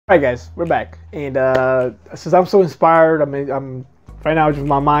All right, guys, we're back, and since I'm so inspired, I mean, I'm right now. Just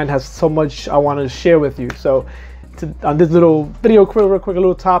my mind has so much I want to share with you. So, on this little video, real quick, a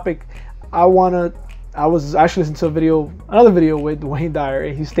little topic. I was actually listening to another video with Wayne Dyer,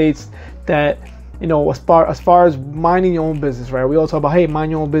 and he states that, you know, as far as minding your own business, right? We all talk about, hey,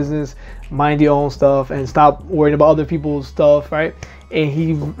 mind your own business, mind your own stuff, and stop worrying about other people's stuff, right?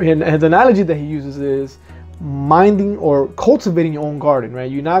 And the analogy that he uses is minding or cultivating your own garden, right?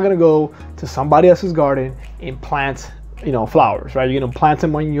 You're not gonna go to somebody else's garden and plant, you know, flowers, right? You're gonna plant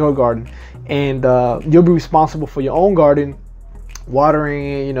them in your garden, and you'll be responsible for your own garden, watering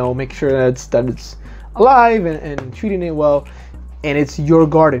it, you know, making sure that it's alive and treating it well. And it's your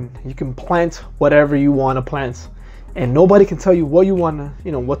garden. You can plant whatever you want to plant, and nobody can tell you what you want to,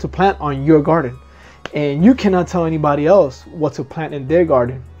 you know, what to plant on your garden, and you cannot tell anybody else what to plant in their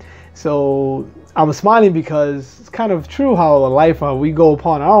garden. So I'm smiling because it's kind of true how life we go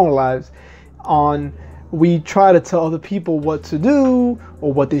upon our own lives. We try to tell other people what to do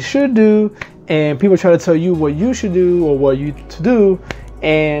or what they should do, and people try to tell you what you should do or what you to do,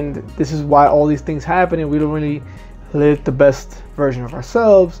 and this is why all these things happen, and we don't really live the best version of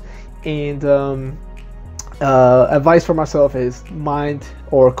ourselves. And advice for myself is mind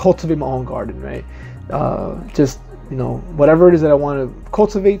or cultivate my own garden, right? Just, you know, whatever it is that I want to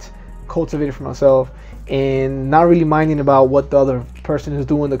cultivate it for myself, and not really minding about what the other person is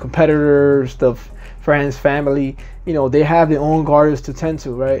doing, the competitors, the friends, family. You know, they have their own gardens to tend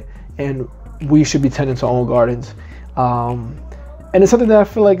to, right? And we should be tending to our own gardens. And it's something that I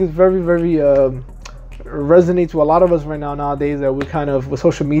feel like is very, very resonates with a lot of us right nowadays, that we kind of, with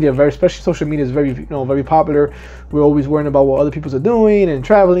social media, especially social media is very, you know, very popular. We're always worrying about what other people are doing and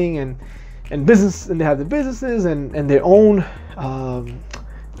traveling and business, and they have their businesses and their own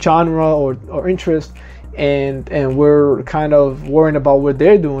genre or interest, and we're kind of worrying about what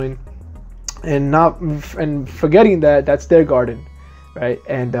they're doing and forgetting that that's their garden, right?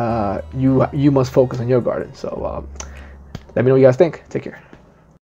 And you must focus on your garden. So let me know what you guys think. Take care.